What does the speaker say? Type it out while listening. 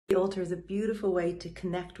The altar is a beautiful way to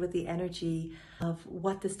connect with the energy of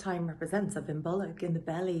what this time represents, of Imbolc in the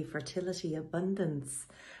belly, fertility, abundance,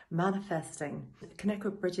 manifesting. Connect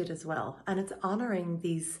with Brigid as well. And it's honoring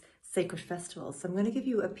these sacred festivals. So I'm going to give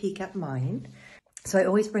you a peek at mine. So I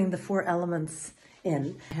always bring the 4 elements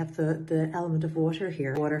in. I have the element of water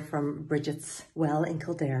here, water from Brigid's well in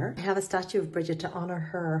Kildare. I have a statue of Brigid to honour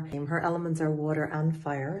her. Her elements are water and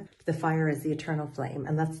fire. The fire is the eternal flame,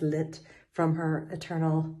 and that's lit from her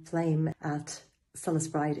eternal flame at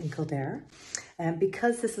Brigid in Kildare. And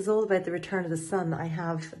because this is all about the return of the sun, I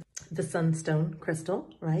have the sunstone crystal,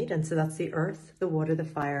 right? And so that's the earth, the water, the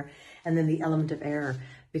fire, and then the element of air,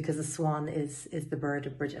 because the swan is the bird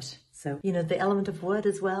of Brigid. So, you know, the element of wood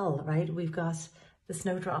as well, right? We've got the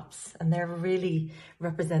snowdrops, and they're really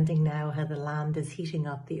representing now how the land is heating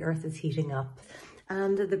up, the earth is heating up,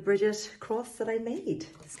 and the Brigid cross that I made.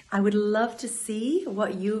 I would love to see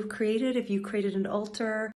what you've created, if you created an altar,